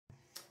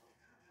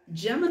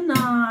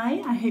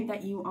Gemini, I hope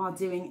that you are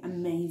doing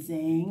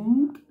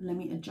amazing. Let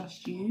me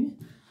adjust you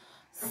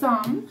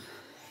some.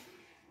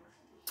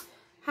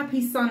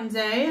 Happy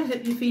Sunday. I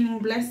hope you're feeling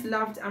blessed,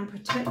 loved and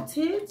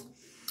protected.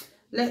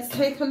 Let's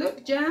take a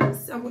look,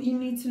 gems, at what you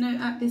need to know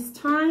at this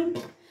time.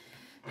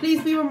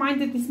 Please be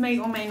reminded this may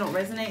or may not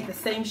resonate. The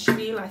same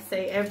spiel I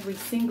say every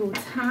single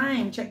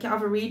time. Check your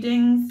other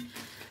readings.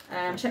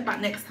 Check back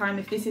next time.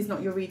 If this is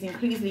not your reading,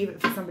 please leave it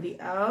for somebody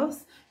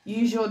else.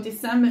 Use your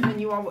discernment when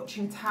you are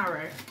watching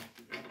tarot.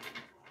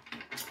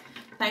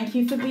 Thank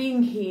you for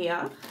being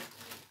here.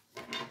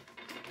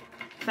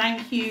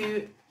 Thank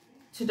you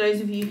to those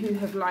of you who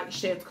have liked,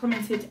 shared,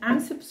 commented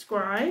and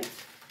subscribed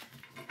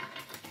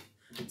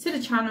to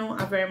the channel.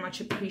 I very much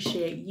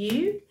appreciate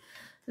you.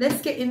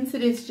 Let's get into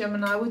this,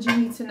 Gemini. What do you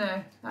need to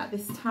know at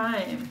this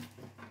time?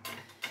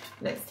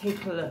 Let's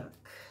take a look.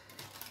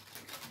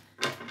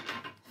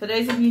 For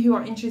those of you who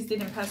are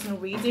interested in personal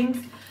readings,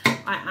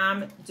 I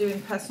am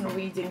doing personal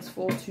readings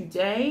for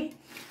today,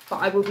 but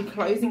I will be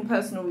closing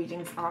personal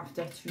readings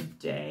after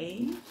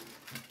today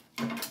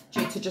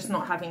due to just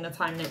not having the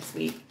time next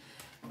week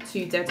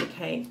to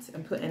dedicate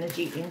and put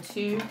energy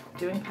into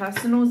doing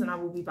personals, and I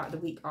will be back the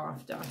week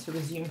after to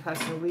resume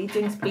personal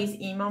readings. Please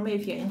email me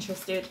if you're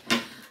interested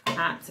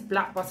at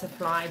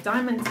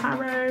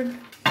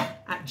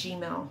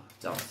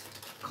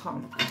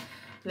blackbutterfly@gmail.com.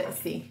 Let's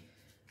see.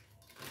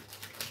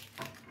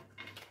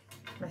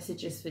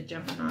 Messages for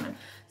Gemini.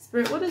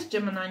 Spirit, what does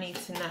Gemini need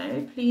to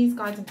know? Please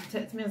guide and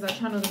protect me as I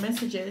channel the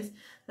messages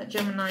that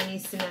Gemini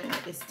needs to know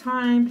at this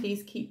time.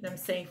 Please keep them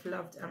safe,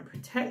 loved and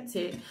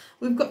protected.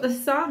 We've got the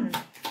Sun.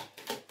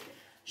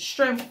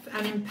 Strength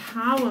and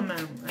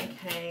empowerment.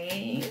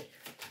 Okay.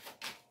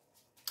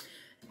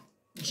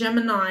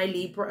 Gemini,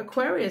 Libra,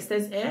 Aquarius.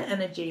 There's air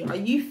energy. Are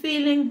you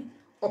feeling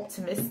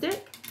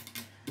optimistic?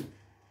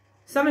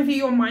 Some of you,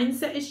 your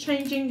mindset is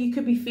changing. You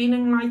could be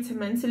feeling lighter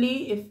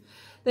mentally. If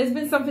there's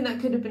been something that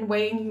could have been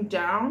weighing you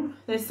down,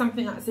 there's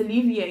something that's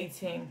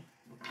alleviating.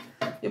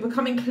 You're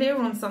becoming clear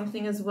on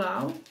something as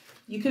well.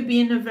 You could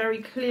be in a very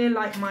clear,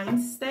 like,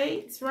 mind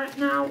state right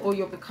now, or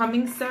you're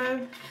becoming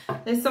so.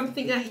 There's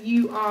something that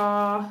you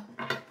are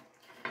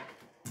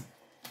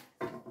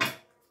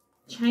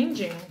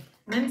changing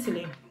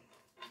mentally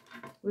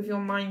with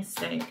your mind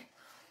state.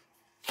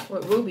 Or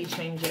it will be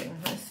changing.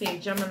 Let's see,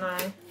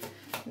 Gemini,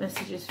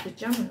 messages for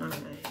Gemini.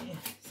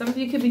 Some of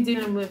you could be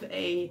dealing with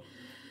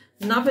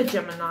another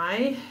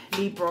Gemini,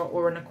 Libra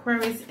or an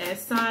Aquarius air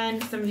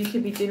sign. Some of you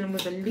could be dealing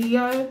with a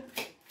Leo.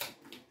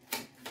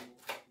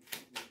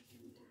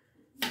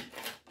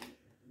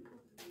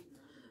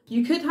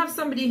 You could have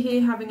somebody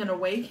here having an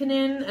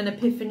awakening, an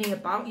epiphany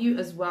about you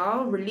as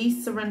well.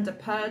 Release, surrender,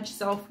 purge,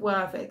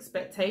 self-worth,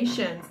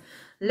 expectations.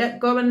 Let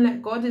go and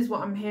let God is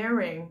what I'm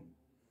hearing.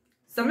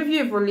 Some of you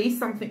have released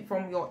something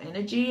from your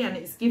energy and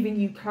it's giving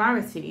you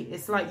clarity.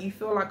 It's like you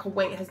feel like a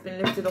weight has been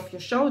lifted off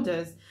your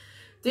shoulders.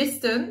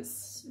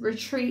 Distance,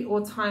 retreat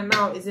or time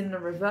out is in the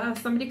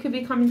reverse. Somebody could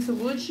be coming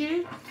towards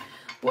you.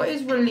 What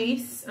is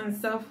release and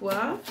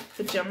self-worth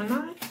for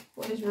Gemini?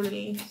 What is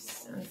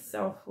release and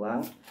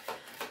self-worth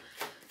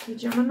for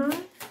Gemini?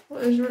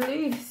 What is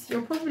release?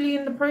 You're probably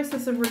in the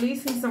process of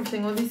releasing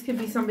something, or this could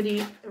be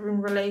somebody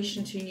in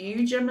relation to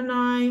you,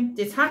 Gemini.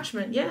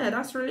 Detachment, yeah,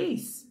 that's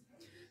release.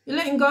 You're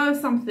letting go of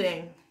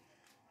something.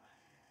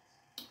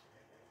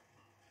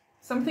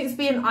 Something's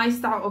being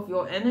iced out of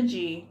your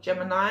energy,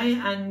 Gemini,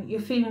 and you're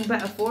feeling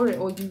better for it,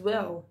 or you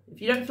will. If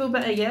you don't feel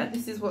better yet,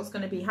 this is what's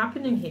going to be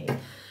happening here.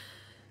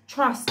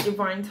 Trust,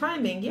 divine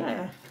timing,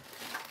 yeah.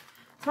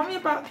 Tell me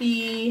about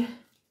the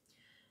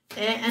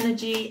air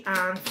energy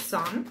and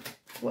Sun.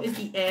 What is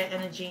the air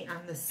energy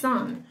and the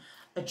Sun?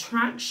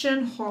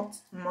 Attraction, hot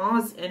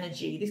Mars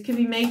energy. This could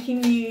be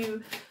making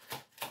you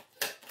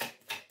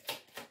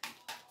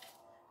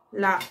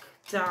lack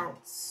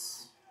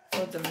doubts.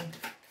 Hold on.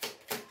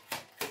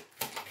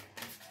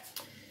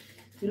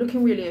 You're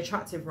looking really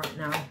attractive right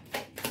now.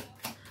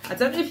 I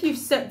don't know if you've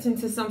stepped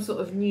into some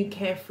sort of new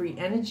carefree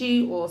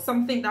energy, or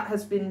something that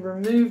has been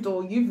removed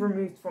or you've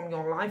removed from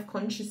your life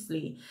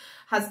consciously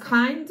has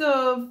kind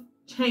of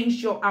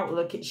changed your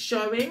outlook. It's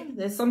showing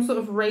there's some sort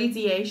of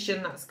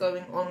radiation that's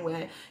going on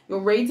where you're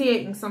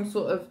radiating some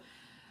sort of,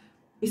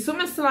 it's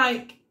almost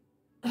like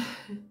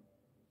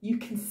you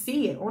can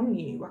see it on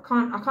you. I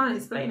can't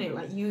explain it.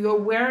 Like you're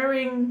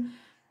wearing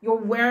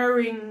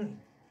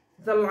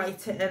the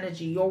lighter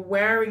energy. You're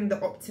wearing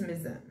the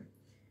optimism.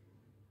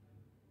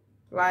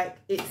 Like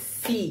it's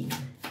seen.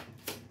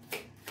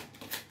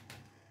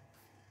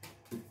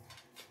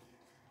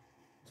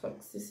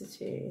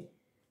 Toxicity.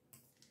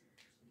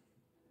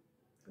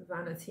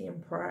 Vanity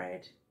and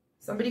pride.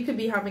 Somebody could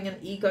be having an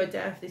ego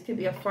death. This could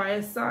be a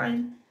fire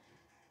sign.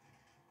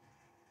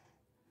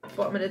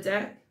 Bottom of the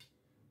deck.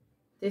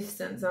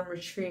 Distance and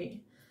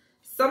retreat.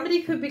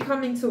 Somebody could be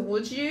coming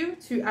towards you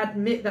to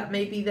admit that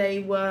maybe they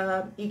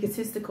were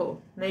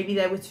egotistical. Maybe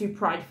they were too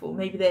prideful.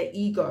 Maybe their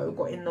ego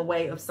got in the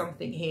way of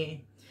something here.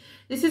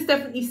 This is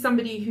definitely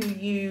somebody who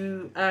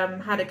you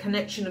had a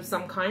connection of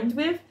some kind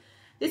with.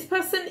 This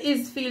person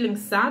is feeling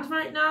sad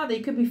right now. They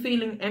could be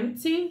feeling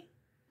empty.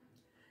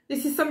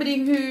 This is somebody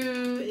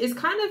who is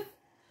kind of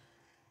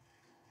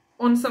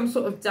on some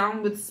sort of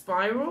downward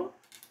spiral.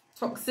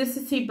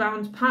 Toxicity,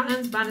 bound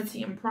patterns,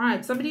 vanity and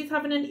pride. Somebody's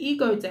having an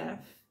ego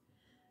death.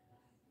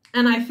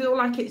 And I feel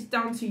like it's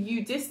down to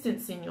you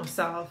distancing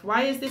yourself.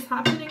 Why is this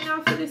happening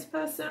now for this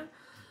person?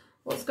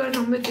 What's going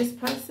on with this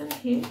person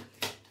here?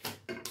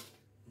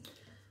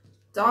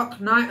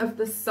 Dark night of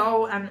the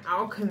soul and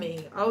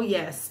alchemy. Oh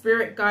yeah,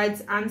 spirit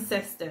guides,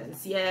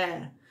 ancestors.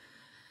 Yeah.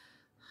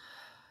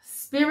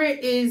 Spirit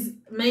is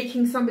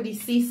making somebody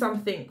see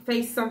something,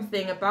 face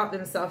something about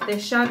themselves, their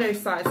shadow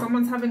side.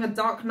 Someone's having a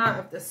dark night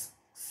of the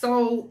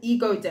soul,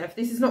 ego death.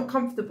 This is not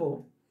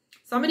comfortable.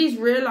 Somebody's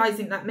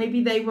realizing that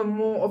maybe they were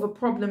more of a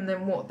problem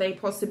than what they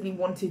possibly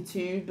wanted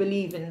to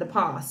believe in the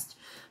past.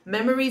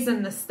 Memories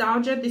and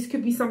nostalgia. This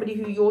could be somebody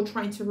who you're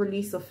trying to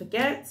release or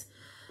forget.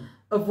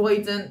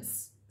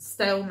 Avoidance,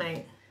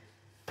 stalemate.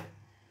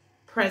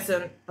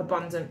 Present,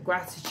 abundant,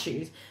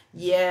 gratitude.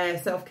 Yeah,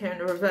 self-care in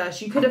the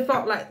reverse. You could have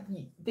felt like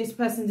this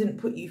person didn't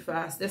put you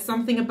first. There's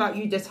something about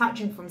you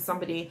detaching from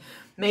somebody.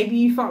 Maybe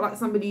you felt like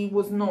somebody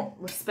was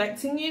not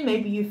respecting you.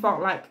 Maybe you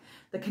felt like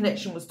the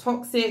connection was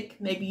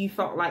toxic. Maybe you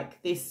felt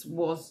like this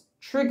was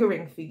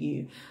triggering for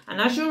you.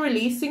 And as you're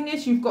releasing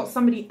this, you've got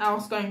somebody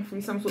else going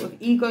through some sort of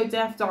ego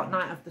death, dark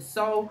night of the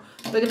soul.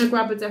 We're going to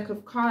grab a deck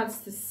of cards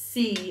to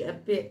see a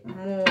bit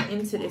more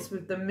into this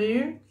with the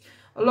moon.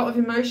 A lot of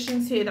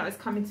emotions here that is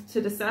coming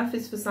to the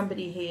surface for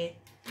somebody here.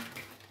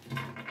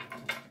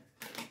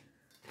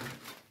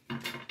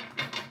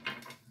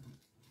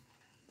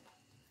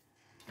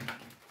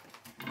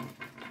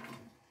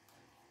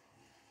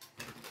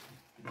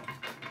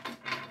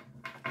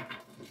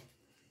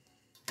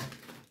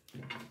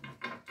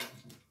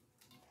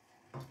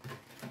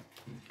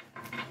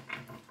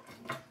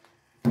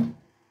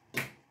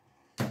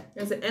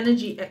 There's an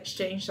energy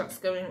exchange that's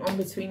going on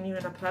between you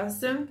and a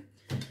person.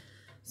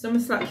 It's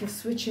almost like you're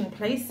switching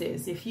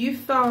places. If you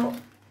felt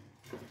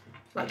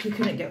like you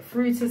couldn't get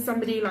through to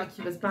somebody, like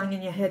you was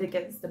banging your head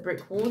against the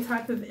brick wall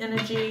type of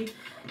energy,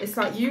 it's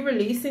like you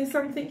releasing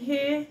something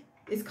here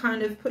is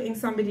kind of putting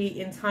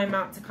somebody in time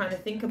out to kind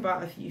of think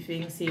about a few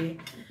things here.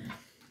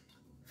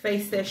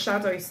 Face their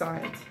shadow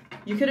side.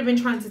 You could have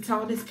been trying to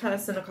tell this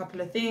person a couple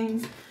of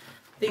things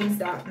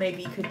that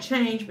maybe could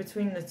change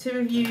between the two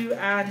of you,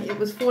 and it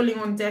was falling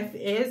on deaf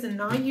ears, and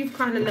now you've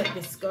kind of let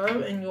this go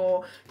and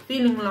you're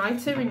feeling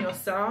lighter in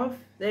yourself.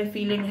 They're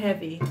feeling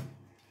heavy.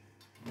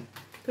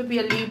 Could be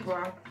a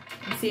Libra.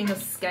 I'm seeing a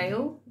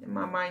scale in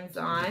my mind's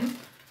eye.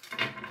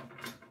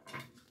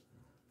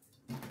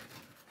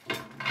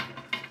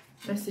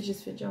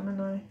 Messages for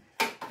Gemini.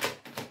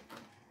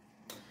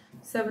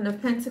 Seven of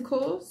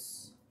Pentacles.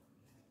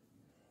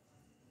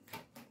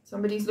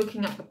 Somebody's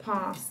looking at the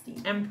past, the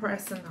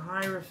Empress and the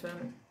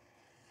Hierophant.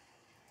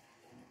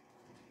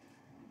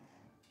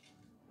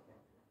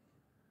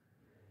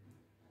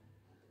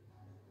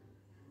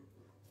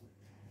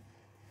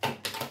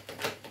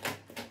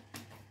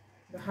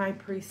 The High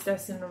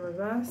Priestess in the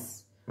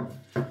reverse.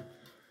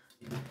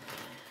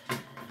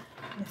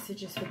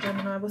 Messages for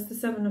Gemini. What's the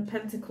Seven of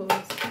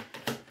Pentacles?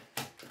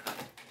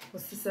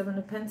 What's the Seven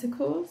of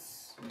Pentacles?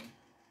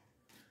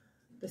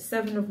 The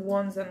Seven of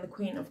Wands and the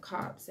Queen of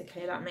Cups.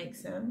 Okay, that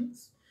makes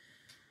sense.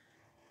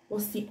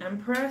 What's the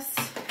Empress?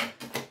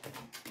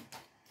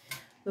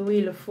 The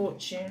Wheel of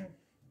Fortune.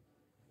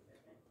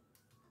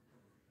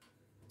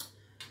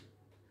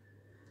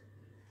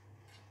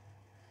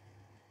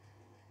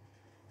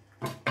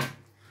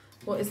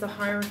 What is the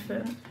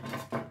Hierophant?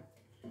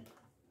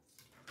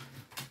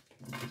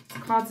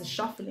 Cards are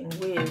shuffling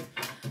weird.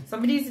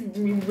 Somebody's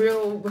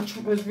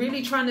was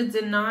really trying to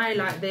deny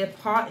like their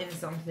part in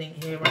something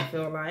here, I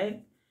feel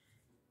like.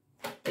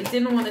 They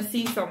didn't want to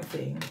see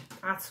something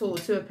at all.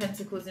 Two of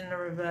Pentacles in the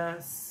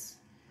reverse.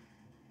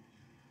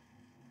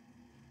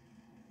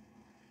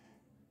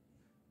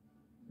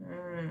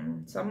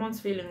 Someone's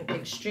feeling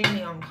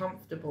extremely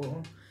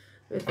uncomfortable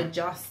with the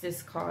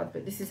Justice card,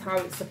 but this is how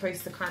it's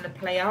supposed to kind of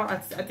play out.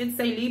 I did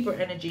say Libra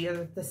energy.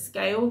 The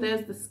scale.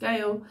 There's the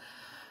scale.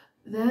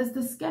 There's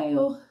the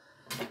scale.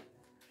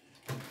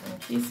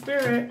 Thank you,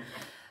 Spirit.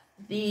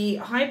 The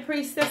High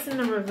Priestess in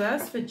the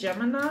reverse for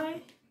Gemini.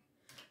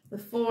 The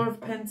Four of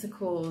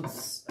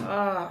Pentacles.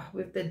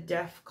 With the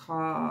Death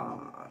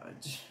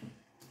card.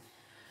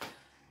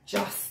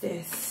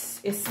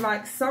 Justice. It's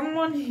like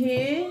someone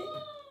here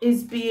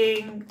is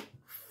being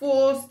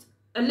forced.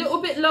 A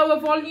little bit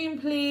lower volume,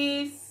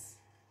 please.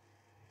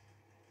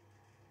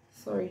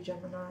 Sorry,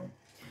 Gemini.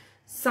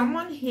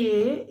 Someone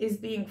here is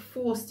being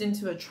forced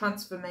into a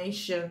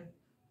transformation.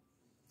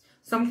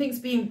 Something's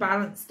being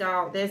balanced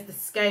out. There's the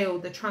scale,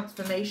 the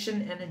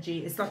transformation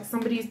energy. It's like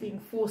somebody is being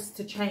forced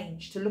to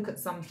change, to look at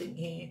something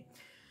here.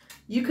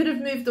 You could have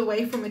moved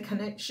away from a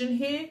connection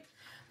here.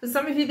 For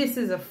some of you, this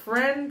is a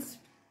friend.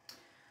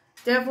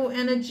 Devil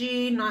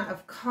energy, Knight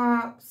of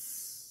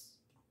Cups.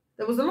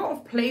 There was a lot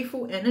of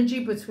playful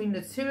energy between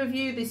the two of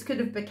you. This could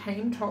have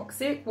become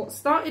toxic. What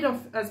started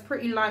off as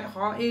pretty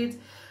light-hearted,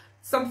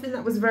 something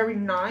that was very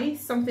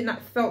nice, something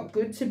that felt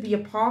good to be a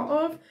part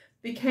of,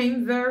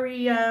 became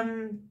very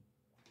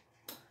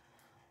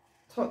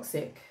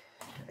toxic.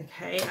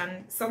 Okay,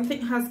 and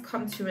something has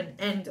come to an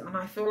end, and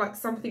I feel like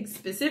something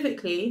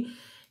specifically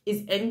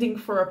is ending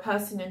for a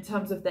person in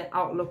terms of their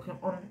outlook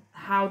on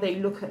how they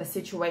look at a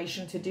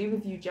situation to do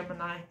with you,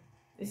 Gemini.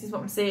 This is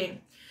what I'm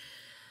seeing.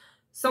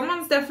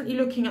 Someone's definitely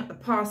looking at the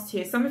past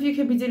here. Some of you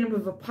could be dealing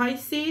with a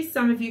Pisces.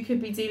 Some of you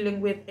could be dealing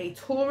with a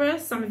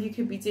Taurus. Some of you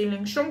could be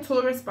dealing, strong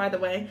Taurus, by the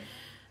way.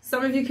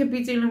 Some of you could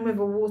be dealing with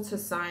a water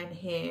sign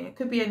here. It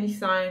could be any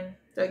sign.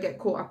 Don't get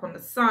caught up on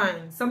the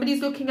sign.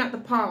 Somebody's looking at the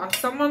past.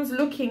 Someone's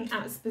looking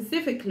at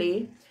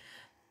specifically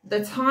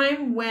the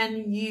time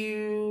when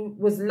you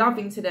was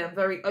loving to them,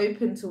 very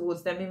open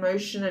towards them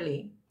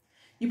emotionally.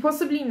 You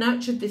possibly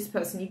nurtured this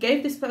person. You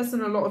gave this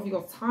person a lot of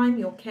your time,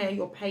 your care,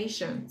 your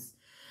patience.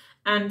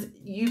 And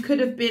you could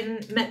have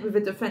been met with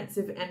a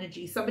defensive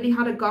energy. Somebody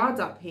had a guard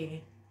up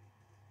here.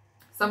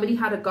 Somebody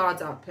had a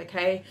guard up,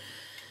 okay?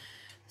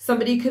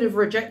 Somebody could have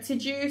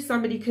rejected you.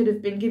 Somebody could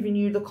have been giving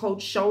you the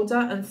cold shoulder.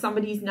 And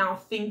somebody's now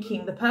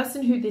thinking, the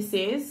person who this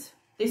is,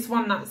 this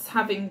one that's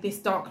having this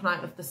dark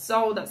night of the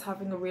soul, that's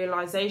having a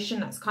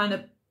realization, that's kind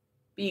of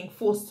being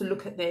forced to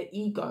look at their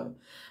ego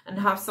and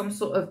have some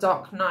sort of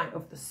dark night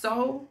of the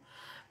soul,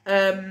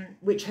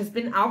 which has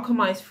been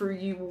alchemized through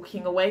you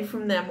walking away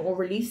from them or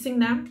releasing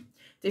them,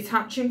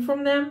 detaching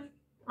from them,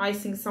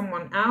 icing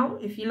someone out,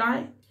 if you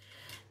like.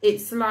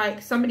 It's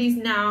like somebody's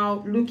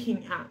now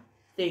looking at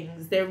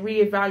things. They're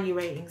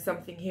reevaluating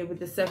something here with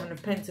the Seven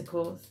of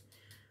Pentacles.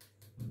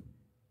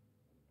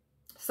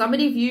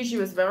 Somebody views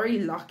you as very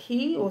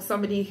lucky, or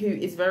somebody who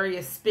is very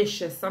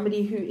auspicious,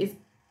 somebody who is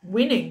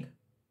winning.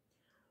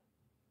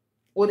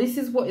 Or this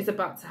is what is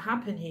about to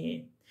happen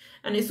here.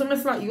 And it's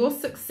almost like your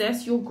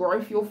success, your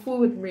growth, your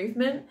forward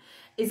movement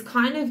is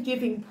kind of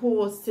giving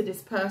pause to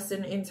this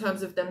person in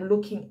terms of them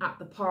looking at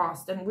the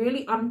past and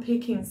really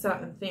unpicking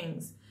certain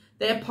things,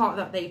 their part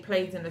that they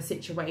played in a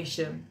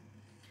situation.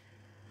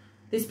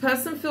 This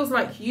person feels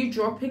like you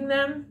dropping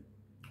them,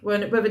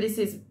 whether this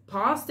is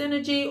past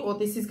energy or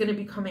this is going to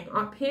be coming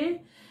up here.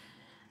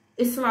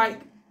 It's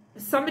like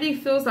somebody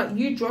feels like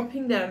you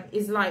dropping them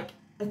is like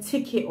a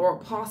ticket or a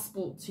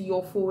passport to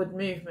your forward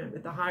movement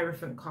with the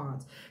Hierophant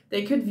card.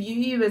 They could view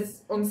you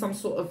as on some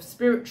sort of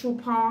spiritual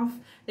path.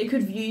 They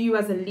could view you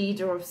as a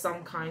leader of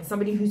some kind,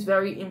 somebody who's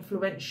very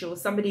influential,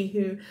 somebody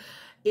who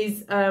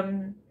is,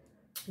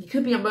 you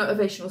could be a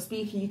motivational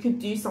speaker, you could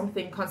do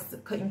something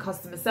in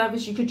customer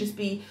service, you could just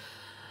be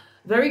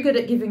very good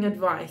at giving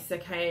advice,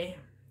 okay?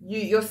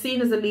 You're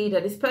seen as a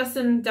leader. This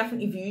person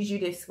definitely views you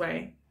this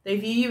way. They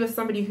view you as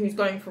somebody who's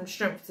going from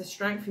strength to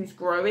strength, who's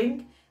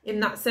growing in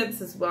that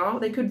sense as well.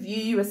 They could view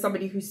you as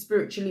somebody who's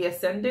spiritually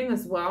ascending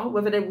as well,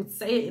 whether they would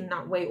say it in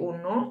that way or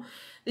not.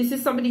 This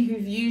is somebody who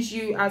views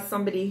you as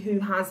somebody who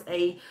has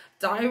a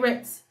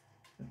direct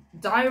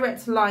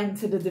line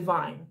to the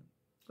divine.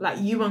 Like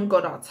you and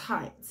God are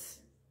tight.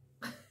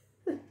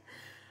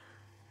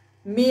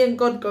 Me and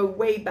God go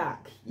way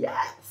back.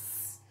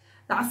 Yes.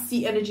 That's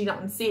the energy that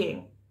I'm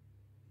seeing.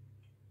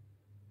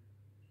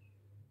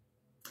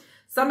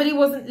 Somebody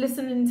wasn't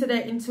listening to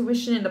their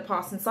intuition in the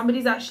past, and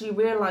somebody's actually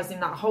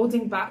realizing that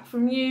holding back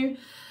from you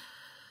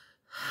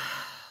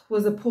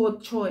was a poor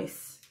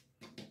choice.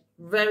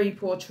 Very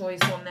poor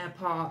choice on their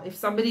part. If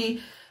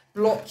somebody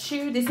blocked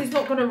you, this is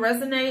not going to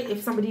resonate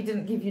if somebody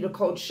didn't give you the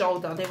cold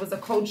shoulder. There was a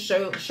cold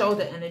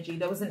shoulder energy.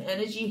 There was an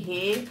energy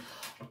here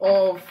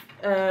of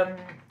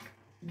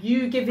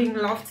you giving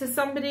love to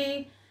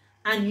somebody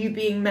and you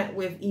being met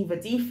with either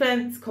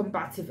defense,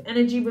 combative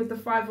energy with the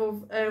Five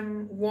of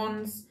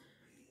Wands.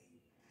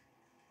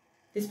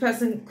 This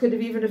person could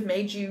have even have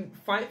made you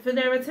fight for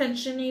their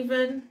attention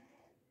even.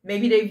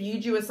 Maybe they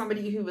viewed you as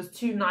somebody who was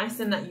too nice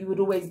and that you would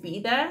always be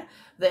there.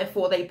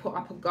 Therefore, they put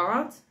up a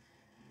guard.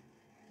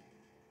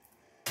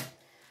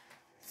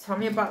 Tell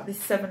me about this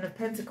Seven of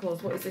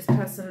Pentacles. What is this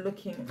person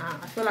looking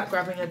at? I feel like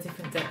grabbing a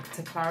different deck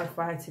to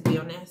clarify, to be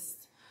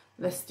honest.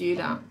 Let's do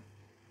that.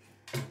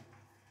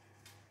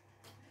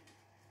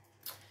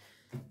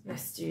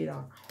 Let's do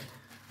that.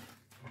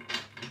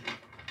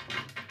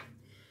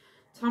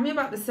 Tell me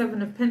about the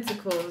Seven of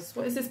Pentacles.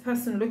 What is this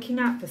person looking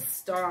at? The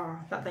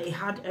Star. That they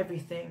had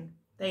everything.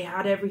 They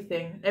had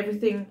everything.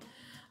 Everything.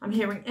 I'm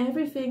hearing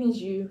everything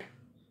is you.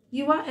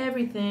 You are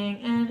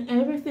everything and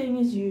everything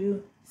is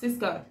you.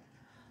 Cisco.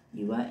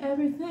 You are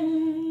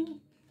everything.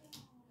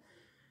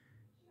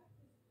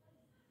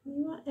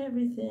 You are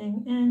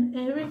everything and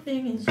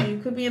everything is you.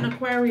 Could be an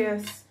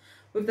Aquarius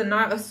with the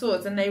Knight of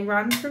Swords, and they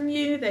ran from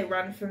you. They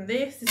ran from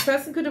this. This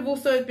person could have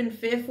also been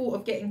fearful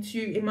of getting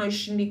too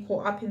emotionally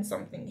caught up in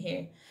something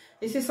here.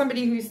 This is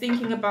somebody who's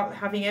thinking about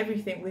having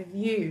everything with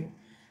you.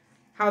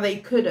 How they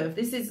could have.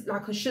 This is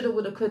like a shoulda,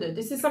 woulda, coulda.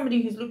 This is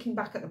somebody who's looking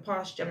back at the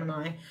past,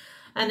 Gemini.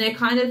 And they're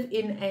kind of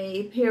in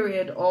a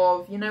period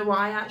of, you know what,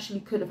 I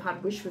actually could have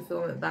had wish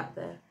fulfillment back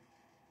there.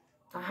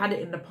 I had it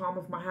in the palm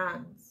of my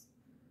hands.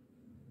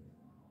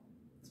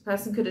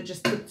 Person could have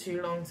just took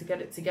too long to get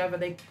it together.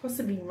 They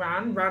possibly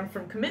ran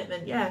from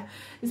commitment. Yeah,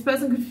 this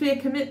person could fear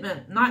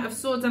commitment. Knight of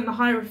Swords and the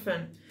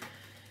Hierophant.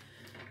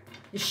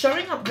 You're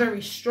showing up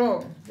very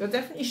strong. You're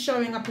definitely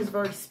showing up as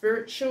very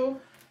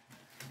spiritual.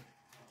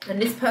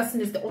 And this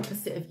person is the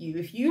opposite of you.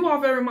 If you are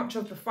very much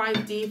of the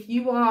 5D, if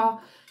you are,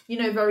 you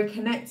know, very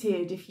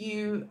connected, if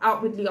you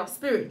outwardly are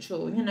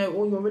spiritual, you know,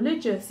 or you're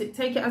religious,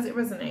 take it as it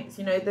resonates.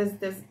 You know,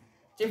 there's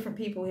different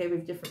people here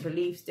with different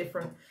beliefs,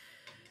 different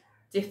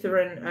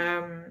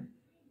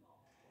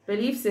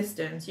belief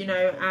systems, you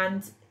know,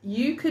 and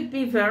you could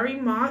be very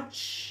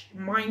much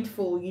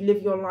mindful. You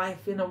live your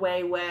life in a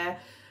way where,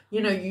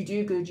 you know, you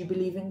do good, you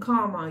believe in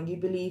karma, you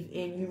believe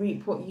in you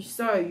reap what you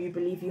sow, you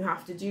believe you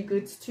have to do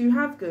good to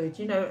have good,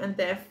 you know,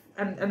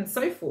 and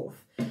so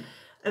forth.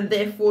 And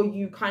therefore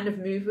you kind of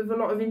move with a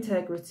lot of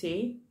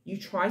integrity. You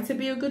try to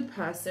be a good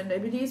person.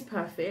 Nobody is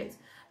perfect,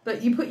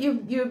 but you put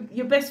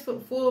your best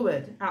foot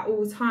forward at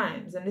all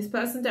times. And this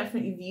person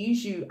definitely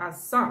views you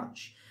as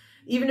such.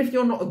 Even if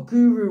you're not a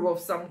guru of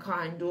some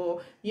kind,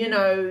 or, you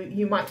know,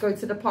 you might go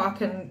to the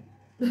park and,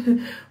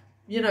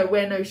 you know,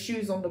 wear no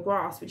shoes on the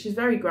grass, which is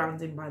very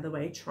grounding, by the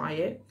way. Try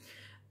it.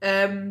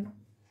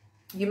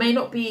 You may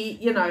not be,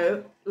 you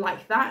know,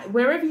 like that.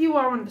 Wherever you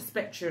are on the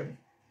spectrum,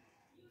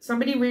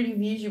 somebody really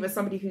views you as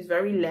somebody who's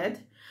very led.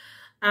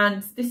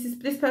 And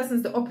this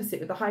person's the opposite,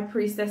 with the High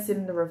Priestess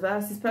in the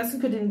reverse. This person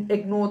could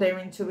ignore their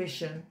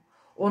intuition,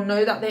 or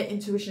know that their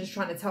intuition is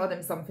trying to tell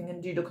them something,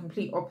 and do the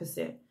complete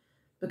opposite,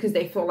 because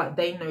they feel like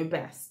they know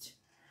best.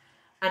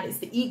 And it's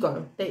the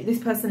ego. This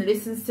person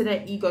listens to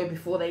their ego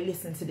before they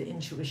listen to the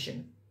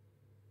intuition.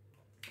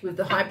 With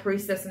the High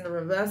Priestess in the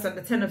reverse and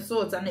the Ten of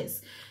Swords, and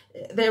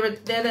they're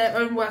their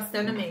own worst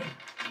enemy.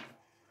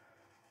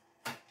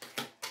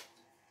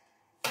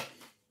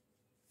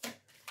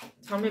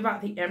 Tell me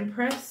about the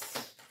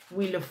Empress,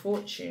 Wheel of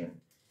Fortune.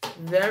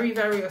 Very,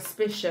 very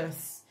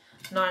auspicious.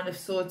 Nine of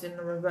Swords in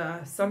the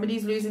reverse.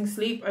 Somebody's losing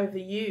sleep over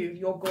you,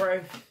 your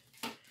growth.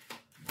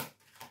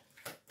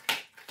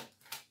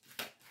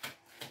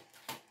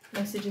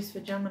 Messages for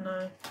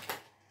Gemini.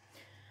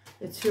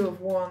 The Two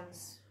of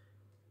Wands.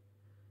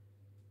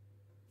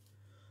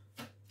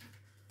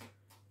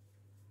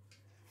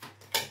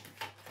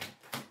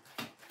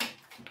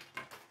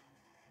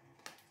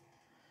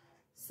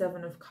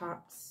 Seven of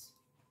Cups.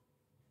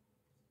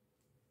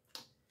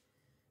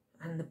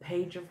 And the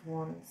Page of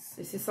Wands.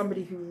 This is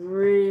somebody who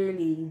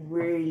really,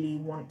 really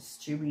wants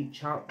to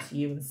reach out to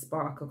you and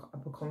spark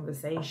up a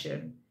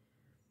conversation.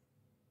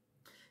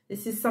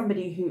 This is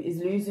somebody who is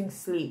losing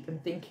sleep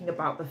and thinking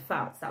about the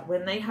fact that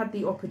when they had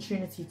the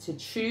opportunity to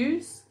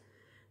choose,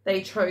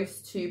 they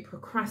chose to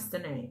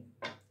procrastinate.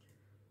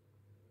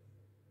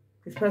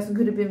 This person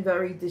could have been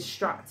very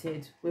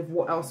distracted with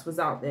what else was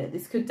out there.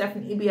 This could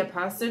definitely be a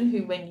person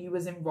who, when you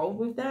was involved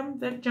with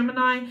them,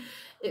 Gemini,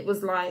 it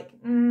was like,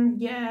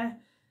 yeah,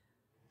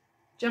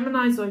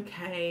 Gemini's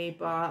okay,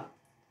 but,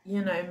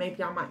 you know,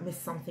 maybe I might miss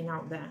something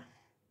out there.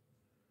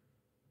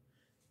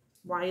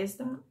 Why is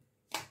that?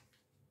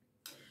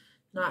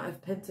 Knight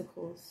of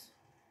Pentacles.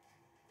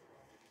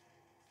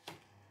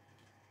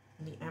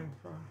 And the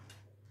Emperor.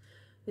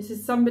 This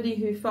is somebody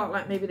who felt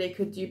like maybe they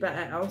could do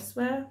better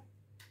elsewhere.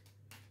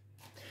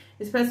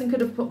 This person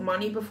could have put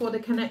money before the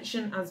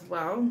connection as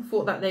well.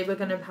 Thought that they were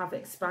going to have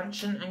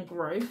expansion and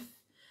growth.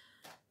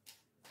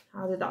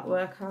 How did that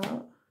work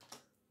out?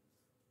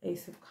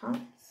 Ace of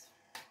Cups.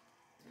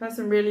 This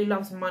person really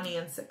loves money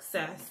and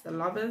success. The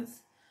Lovers.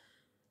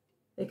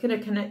 They could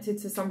have connected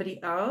to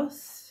somebody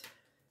else.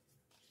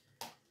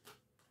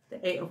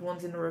 The Eight of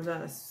Wands in the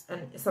reverse,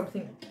 and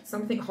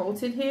something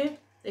halted here.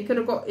 They could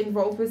have got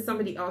involved with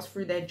somebody else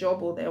through their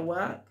job or their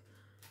work,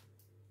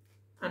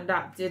 and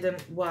that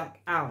didn't work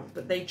out,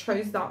 but they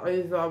chose that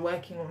over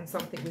working on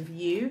something with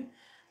you,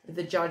 with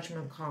the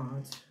Judgment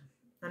card.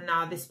 And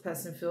now this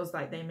person feels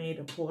like they made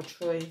a poor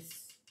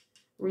choice,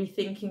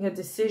 rethinking a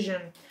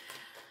decision.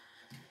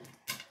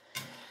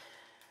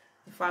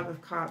 The Five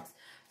of Cups.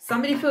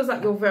 Somebody feels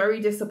like you're very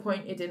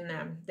disappointed in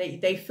them.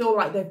 They feel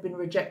like they've been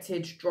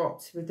rejected,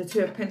 dropped. With the Two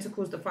of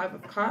Pentacles, the Five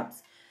of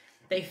Cups.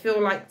 They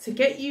feel like to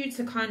get you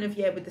to kind of,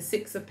 yeah, with the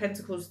Six of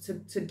Pentacles,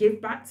 to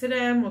give back to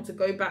them, or to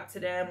go back to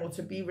them, or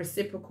to be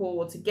reciprocal,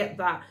 or to get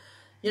that,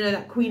 you know,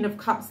 that Queen of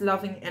Cups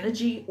loving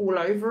energy all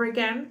over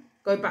again.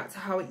 Go back to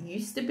how it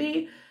used to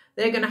be.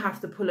 They're going to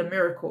have to pull a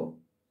miracle.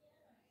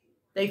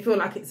 They feel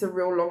like it's a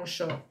real long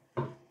shot,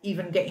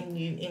 even getting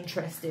you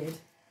interested.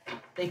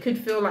 They could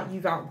feel like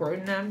you've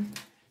outgrown them.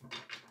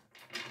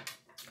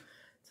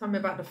 Tell me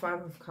about the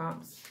Five of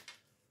Cups.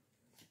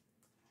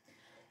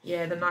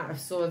 Yeah, the Knight of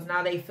Swords.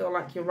 Now they feel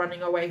like you're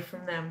running away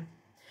from them.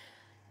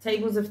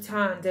 Tables have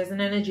turned. There's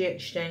an energy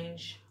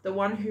exchange. The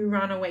one who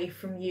ran away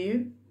from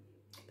you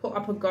put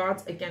up a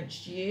guard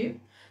against you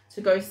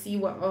to go see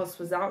what else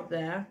was out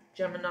there.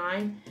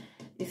 Gemini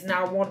is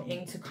now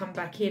wanting to come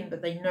back in,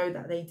 but they know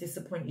that they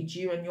disappointed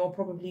you, and you're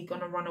probably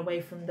going to run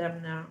away from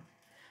them now.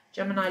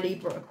 Gemini,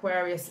 Libra,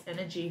 Aquarius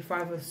energy,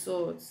 Five of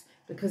Swords,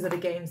 because of the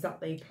games that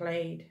they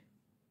played.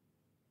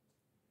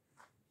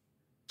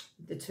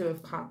 The Two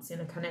of Cups in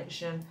a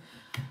connection,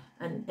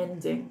 an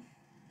ending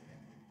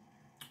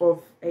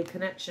of a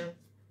connection.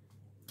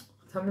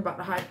 Tell me about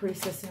the High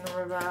Priestess in the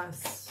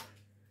reverse.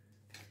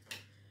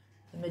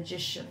 The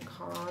Magician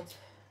card.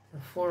 The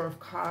Four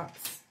of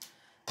Cups.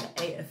 The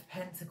Eight of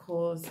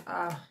Pentacles.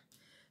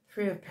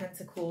 Three of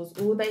Pentacles.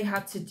 All they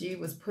had to do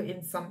was put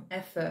in some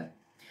effort.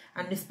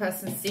 And this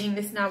person's seeing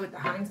this now with the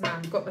Hanged Man.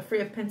 You've got the Three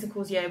of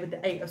Pentacles, yeah, with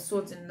the Eight of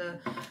Swords in the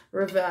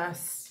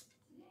reverse.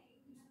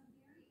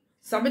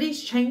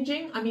 Somebody's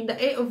changing. I mean,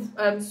 the Eight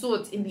of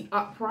Swords in the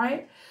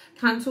upright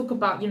can talk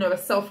about, you know, a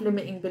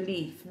self-limiting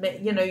belief.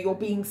 You know, you're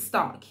being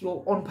stuck.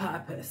 You're on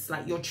purpose.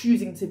 Like, you're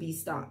choosing to be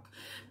stuck.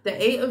 The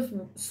Eight of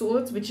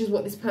Swords, which is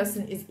what this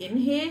person is in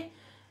here,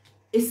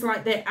 it's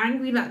like they're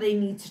angry that they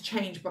need to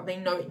change, but they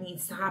know it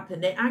needs to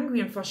happen. They're angry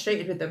and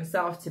frustrated with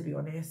themselves, to be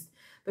honest.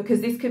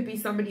 Because this could be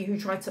somebody who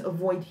tried to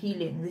avoid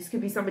healing. This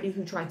could be somebody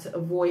who tried to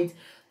avoid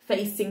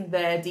facing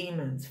their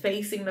demons,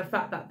 facing the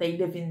fact that they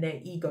live in their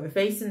ego,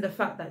 facing the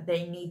fact that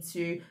they need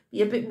to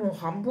be a bit more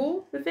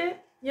humble with it,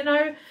 you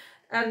know.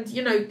 And,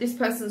 you know, this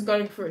person's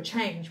going through a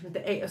change with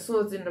the Eight of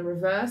Swords in the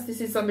reverse.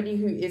 This is somebody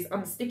who is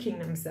unsticking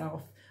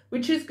themselves,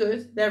 which is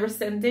good. They're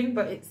ascending,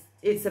 but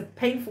it's a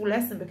painful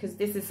lesson because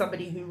this is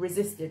somebody who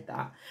resisted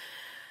that.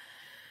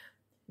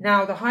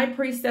 Now, the High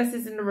Priestess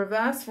is in the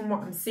reverse from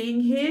what I'm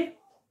seeing here.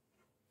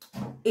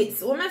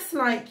 It's almost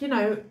like, you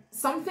know,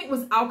 something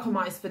was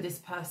alchemized for this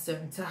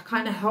person to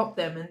kind of help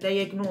them, and they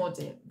ignored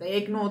it. They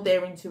ignored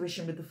their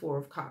intuition with the Four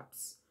of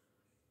Cups.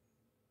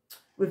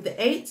 With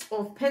the Eight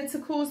of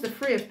Pentacles, the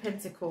Three of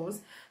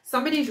Pentacles,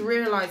 somebody's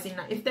realizing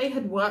that if they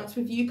had worked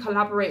with you,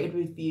 collaborated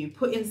with you,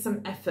 put in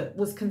some effort,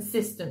 was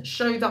consistent,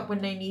 showed up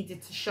when they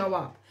needed to show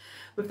up.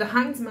 With the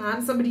Hanged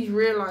Man, somebody's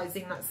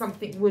realizing that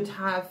something would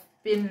have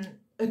been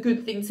a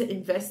good thing to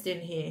invest in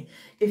here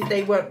if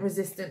they weren't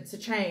resistant to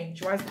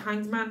change. Why is the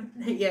Hanged Man?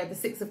 Yeah, the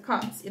Six of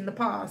Cups in the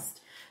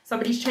past.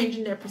 Somebody's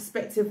changing their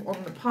perspective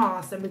on the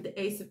past. And with the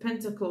Ace of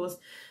Pentacles,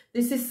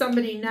 this is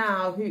somebody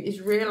now who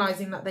is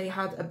realizing that they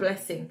had a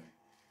blessing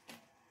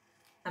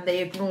and they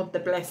ignored the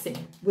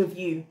blessing with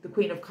you, the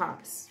Queen of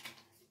Cups.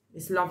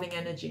 This loving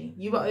energy.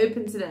 You were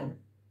open to them.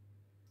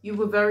 You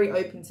were very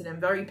open to them,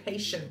 very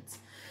patient.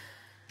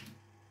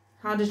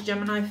 How does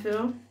Gemini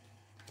feel?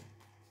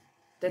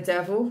 The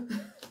Devil.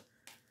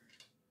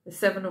 The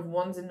Seven of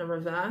Wands in the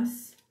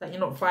reverse. That you're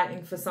not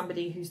fighting for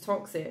somebody who's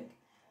toxic.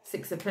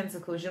 Six of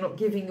Pentacles. You're not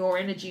giving your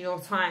energy, your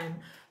time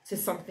to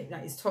something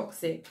that is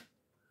toxic.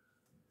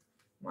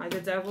 Why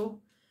the Devil?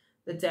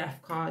 The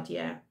Death card,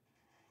 yeah.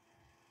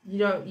 You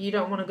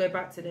don't want to go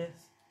back to this.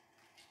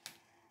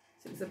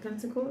 Six of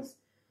Pentacles.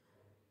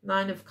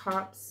 Nine of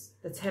Cups.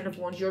 The Ten of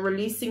Wands. You're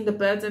releasing the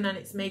burden and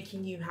it's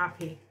making you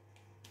happy.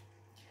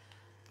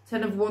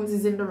 Ten of Wands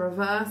is in the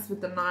reverse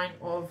with the Nine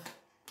of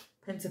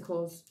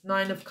Pentacles.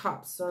 Nine of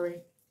Cups,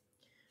 sorry.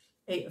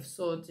 Eight of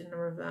Swords in the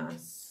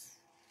reverse.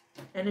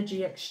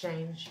 Energy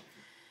exchange.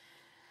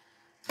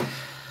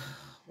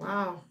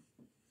 Wow.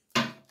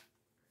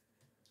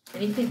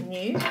 Anything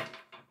new?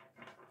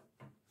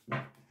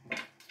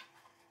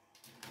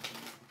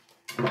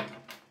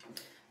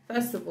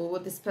 First of all, will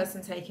this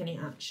person take any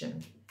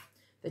action?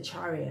 The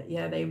Chariot.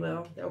 Yeah, they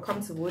will. They'll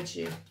come towards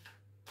you.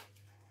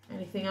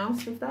 Anything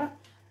else with that?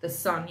 The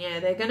Sun. Yeah,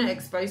 they're going to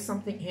expose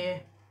something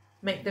here.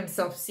 Make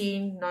themselves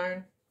seen,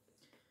 known.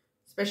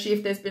 Especially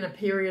if there's been a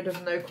period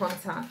of no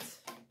contact.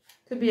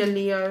 Could be a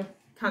Leo,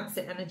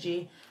 Cancer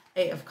energy.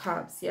 Eight of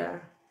Cups, yeah.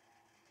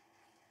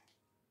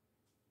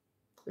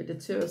 With the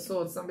Two of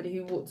Swords, somebody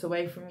who walked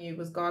away from you,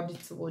 was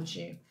guarded towards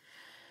you.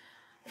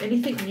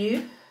 Anything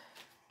new?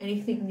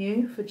 Anything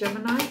new for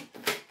Gemini?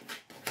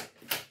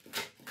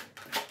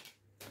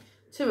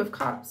 Two of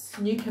Cups,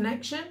 new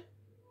connection,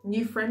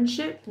 new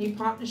friendship, new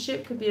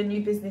partnership. Could be a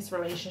new business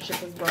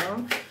relationship as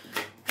well.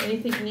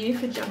 Anything new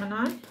for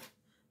Gemini?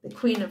 The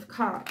Queen of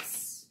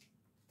Cups.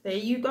 There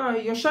you go.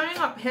 You're showing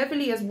up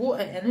heavily as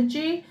water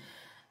energy.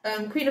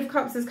 Queen of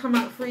Cups has come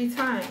out 3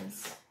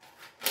 times.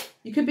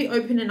 You could be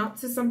opening up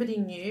to somebody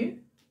new.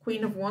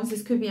 Queen of Wands.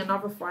 This could be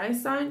another fire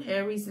sign.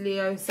 Aries,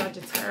 Leo,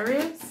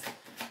 Sagittarius.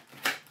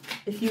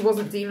 If you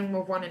wasn't dealing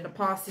with one in the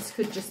past, this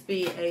could just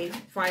be a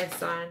fire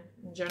sign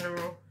in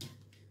general.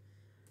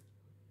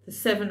 The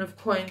Seven of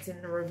Coins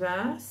in the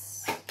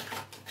reverse.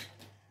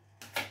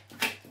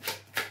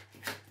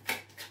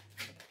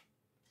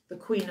 The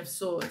Queen of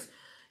Swords.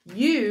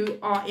 You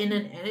are in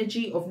an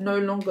energy of no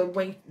longer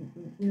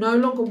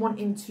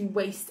wanting to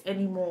waste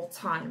any more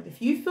time.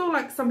 If you feel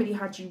like somebody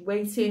had you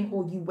waiting,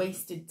 or you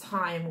wasted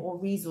time or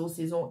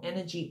resources or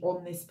energy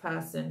on this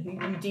person who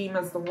you deem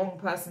as the wrong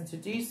person to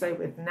do so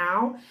with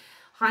now,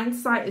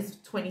 hindsight is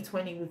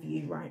 20/20 with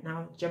you right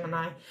now,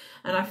 Gemini.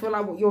 And I feel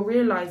like what you're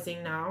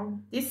realizing now,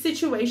 this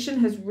situation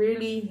has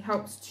really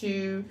helped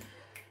to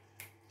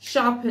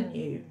sharpen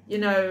you. You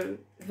know,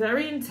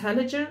 very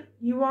intelligent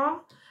you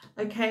are.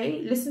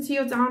 Okay, listen to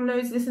your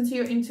downloads, listen to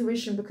your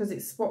intuition, because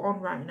it's spot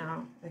on right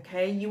now.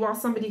 Okay, you are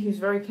somebody who's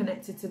very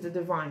connected to the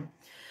divine.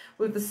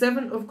 With the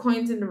Seven of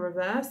Coins in the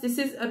reverse, this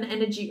is an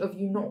energy of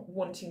you not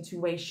wanting to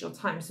waste your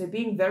time. So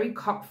being very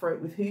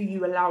cutthroat with who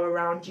you allow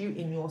around you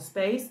in your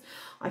space.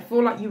 I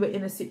feel like you were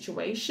in a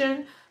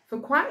situation for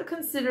quite a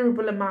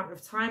considerable amount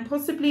of time,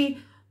 possibly,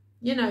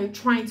 you know,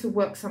 trying to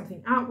work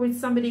something out with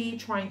somebody,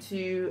 trying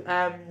to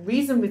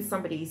reason with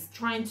somebody,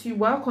 trying to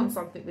work on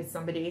something with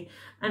somebody,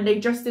 and they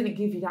just didn't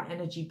give you that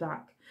energy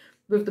back.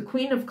 with the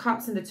Queen of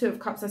Cups and the Two of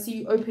Cups, I see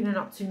you opening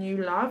up to new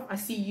love. I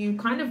see you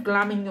kind of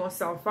glamming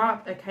yourself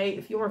up, okay?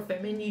 If you're a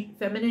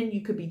feminine,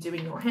 you could be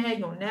doing your hair,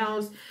 your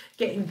nails,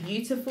 getting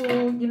beautiful,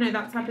 you know,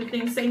 that type of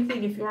thing. Same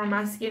thing if you're a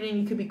masculine,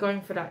 you could be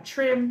going for that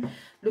trim,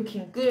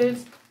 looking good,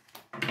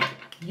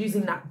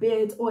 using that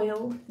beard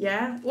oil,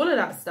 yeah? All of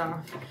that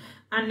stuff.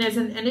 And there's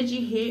an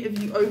energy here of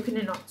you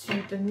opening up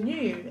to the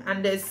new.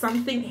 And there's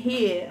something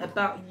here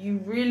about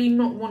you really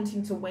not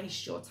wanting to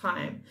waste your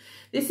time.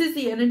 This is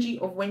the energy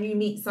of when you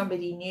meet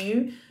somebody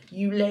new,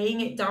 you laying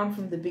it down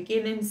from the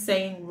beginning,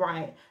 saying,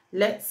 right,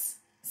 let's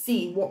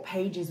see what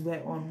pages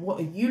we're on. What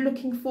are you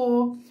looking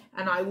for?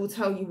 And I will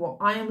tell you what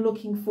I am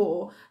looking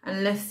for.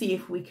 And let's see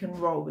if we can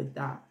roll with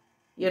that.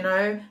 You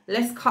know,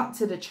 let's cut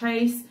to the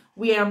chase.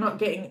 We are not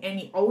getting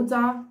any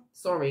older.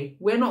 Sorry,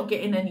 we're not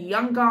getting any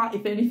younger.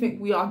 If anything,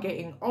 we are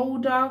getting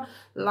older.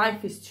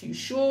 Life is too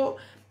short.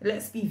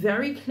 Let's be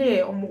very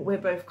clear on what we're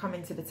both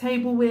coming to the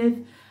table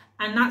with.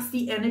 And that's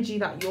the energy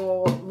that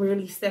you're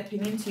really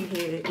stepping into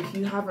here if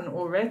you haven't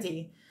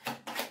already.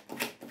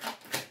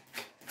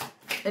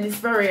 And it's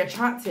very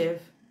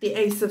attractive. The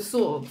Ace of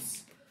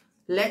Swords.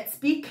 Let's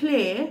be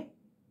clear.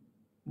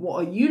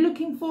 What are you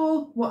looking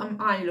for? What am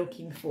I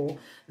looking for?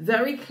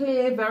 Very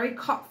clear, very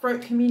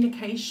cutthroat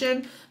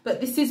communication.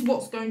 But this is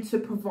what's going to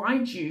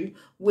provide you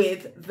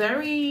with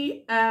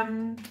very,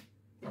 a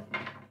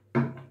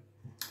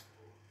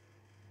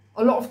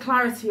lot of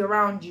clarity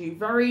around you.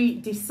 Very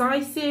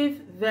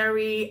decisive,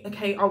 very,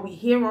 okay, are we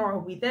here or are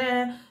we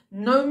there?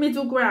 No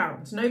middle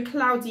ground, no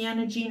cloudy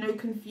energy, no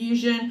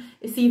confusion.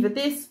 It's either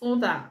this or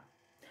that.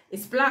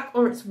 It's black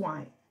or it's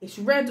white. It's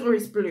red or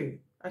it's blue.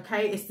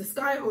 Okay, it's the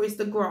sky or it's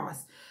the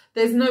grass.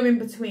 There's no in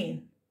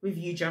between with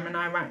you,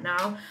 Gemini, right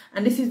now.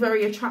 And this is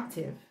very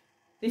attractive.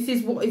 This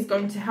is what is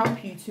going to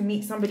help you to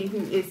meet somebody who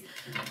is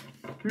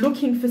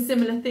looking for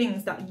similar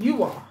things that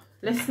you are.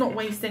 Let's not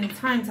waste any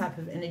time type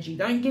of energy.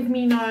 Don't give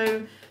me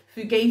no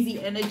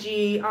fugazi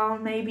energy. Oh,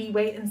 maybe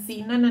wait and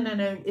see. No, no, no,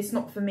 no. It's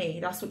not for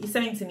me. That's what you're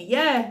saying to me.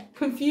 Yeah,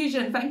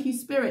 confusion. Thank you,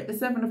 Spirit. The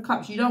Seven of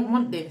Cups. You don't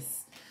want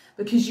this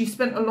because you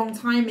spent a long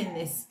time in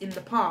this in the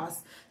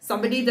past.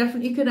 Somebody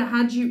definitely could have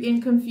had you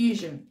in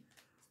confusion.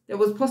 There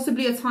was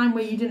possibly a time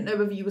where you didn't know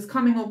whether you was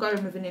coming or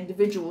going with an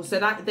individual. So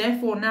that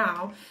therefore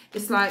now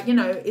it's like, you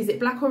know, is it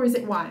black or is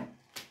it white?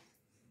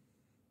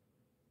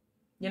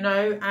 You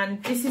know,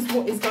 and this is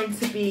what is going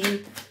to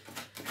be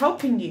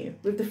helping you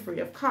with the Three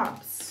of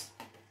Cups.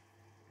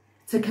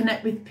 To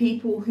connect with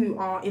people who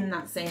are in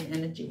that same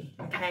energy.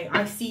 Okay,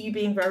 I see you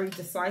being very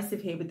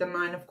decisive here with the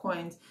Nine of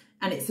Coins.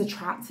 And it's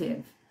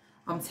attractive.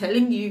 I'm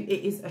telling you,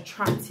 it is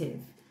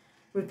attractive.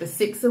 With the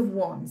Six of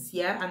Wands,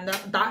 yeah, and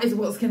that is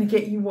what's going to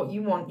get you what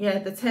you want. Yeah,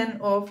 the Ten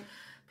of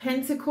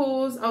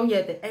Pentacles. Oh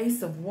yeah, the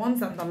Ace of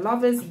Wands and the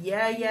Lovers.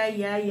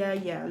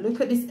 Yeah.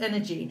 Look at this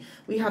energy.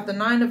 We have the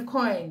Nine of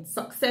Coins,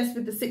 success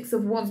with the Six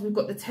of Wands. We've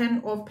got the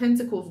Ten of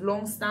Pentacles,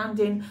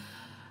 long-standing,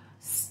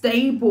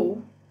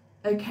 stable,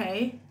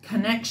 okay,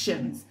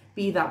 connections.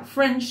 Be that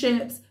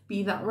friendships,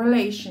 be that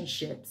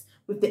relationships.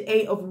 With the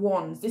Eight of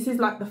Wands, this is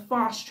like the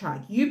fast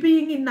track. You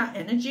being in that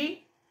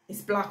energy,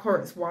 it's black or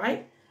it's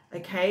white.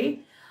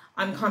 Okay,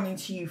 I'm coming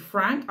to you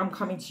frank. I'm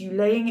coming to you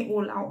laying it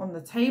all out on the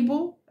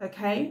table.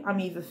 Okay, I'm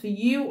either for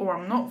you or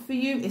I'm not for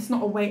you. It's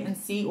not a wait and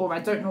see or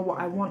I don't know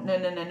what I want. No.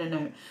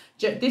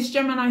 This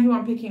Gemini who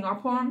I'm picking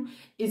up on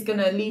is going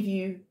to leave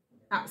you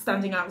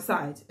standing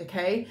outside.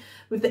 Okay,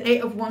 with the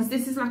Eight of Wands,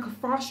 this is like a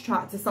fast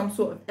track to some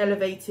sort of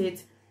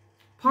elevated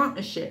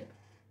partnership.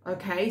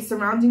 Okay,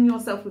 surrounding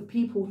yourself with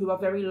people who are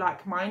very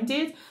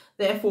like-minded.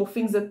 Therefore,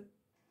 things are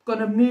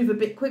gonna move a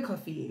bit quicker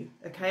for you.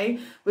 Okay,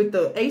 with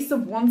the Ace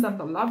of Wands and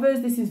the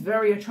Lovers, this is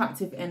very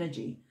attractive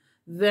energy,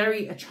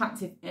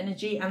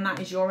 and that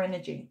is your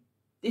energy.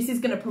 This is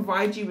going to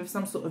provide you with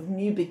some sort of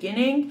new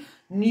beginning,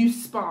 new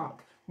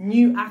spark,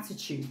 new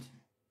attitude.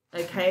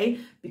 Okay,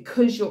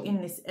 because you're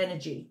in this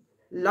energy.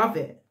 Love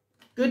it.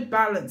 Good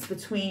balance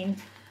between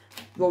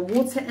your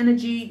water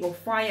energy, your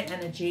fire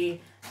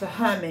energy, the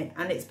Hermit,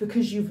 and it's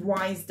because you've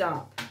wised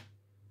up.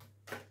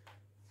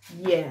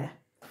 Yeah,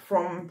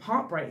 from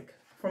heartbreak,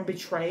 from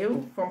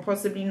betrayal, from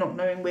possibly not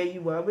knowing where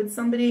you were with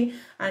somebody,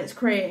 and it's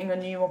creating a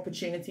new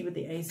opportunity with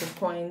the Ace of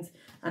Coins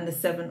and the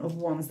Seven of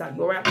Wands that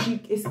you're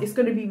actually, it's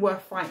going to be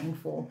worth fighting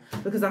for,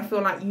 because I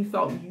feel like you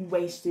felt you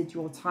wasted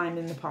your time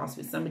in the past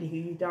with somebody who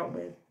you dealt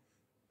with.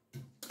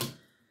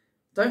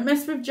 Don't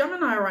mess with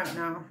Gemini right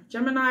now.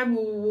 Gemini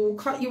will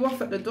cut you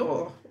off at the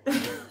door.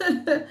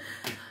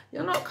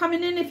 You're not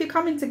coming in if you're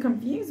coming to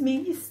confuse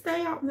me. You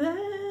stay out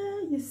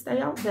there. You stay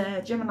out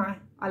there. Gemini,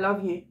 I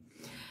love you.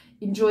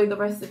 Enjoy the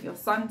rest of your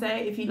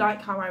Sunday. If you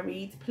like how I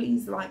read,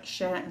 please like,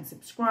 share and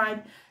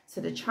subscribe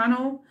to the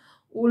channel.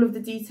 All of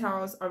the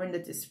details are in the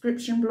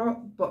description block,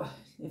 but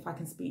if I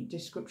can speak,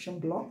 description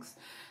box.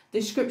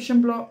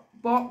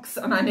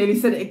 And I nearly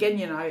said it again,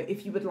 you know.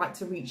 If you would like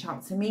to reach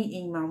out to me,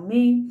 email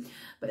me.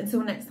 But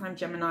until next time,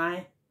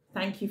 Gemini,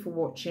 thank you for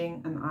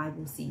watching and I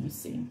will see you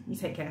soon. You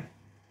take care.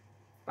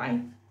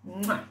 Bye.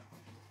 Mwah.